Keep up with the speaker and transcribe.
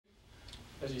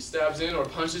as he stabs in or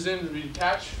punches in,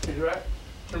 catch, redirect,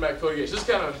 turn back, co-engage. Just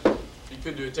kind of, you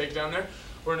could do a takedown there.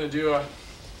 We're going to do a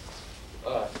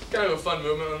kind of a fun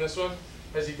movement on this one.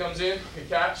 As he comes in, we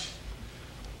catch,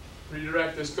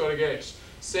 redirect this co-engage.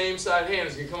 Same side hand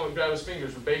is going to come up and grab his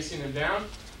fingers. We're basing him down.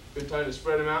 Good time to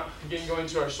spread him out. Again, going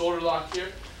to our shoulder lock here.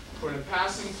 We're going to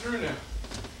pass him through now.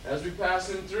 As we pass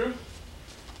him through,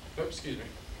 oh, excuse me.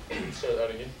 Start that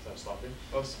again. That's sloppy.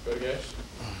 Oh, co-engage.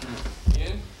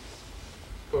 In,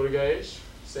 co-engage.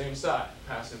 Same side.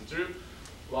 Pass him through.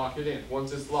 Lock it in.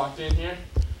 Once it's locked in here,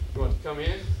 you want to come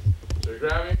in. So you're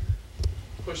grabbing,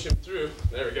 push him through.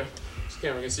 There we go. This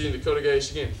camera can see in the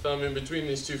co-engage again. Thumb in between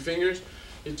these two fingers.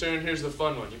 You turn, here's the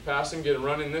fun one. You pass him, get him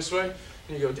running this way,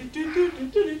 and you go do, do, do, do,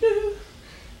 do, do, do.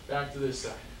 Back to this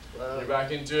side. Wow. You're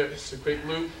back into it. It's a quick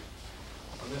loop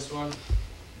on this one.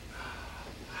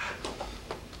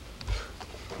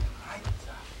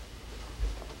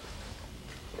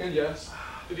 And yes,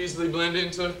 could easily blend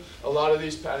into a lot of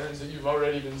these patterns that you've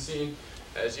already been seeing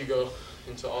as you go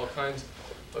into all kinds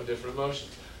of different motions.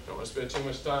 Don't want to spend too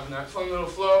much time in that fun little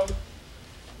flow,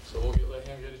 so we'll let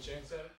him get a chance at it.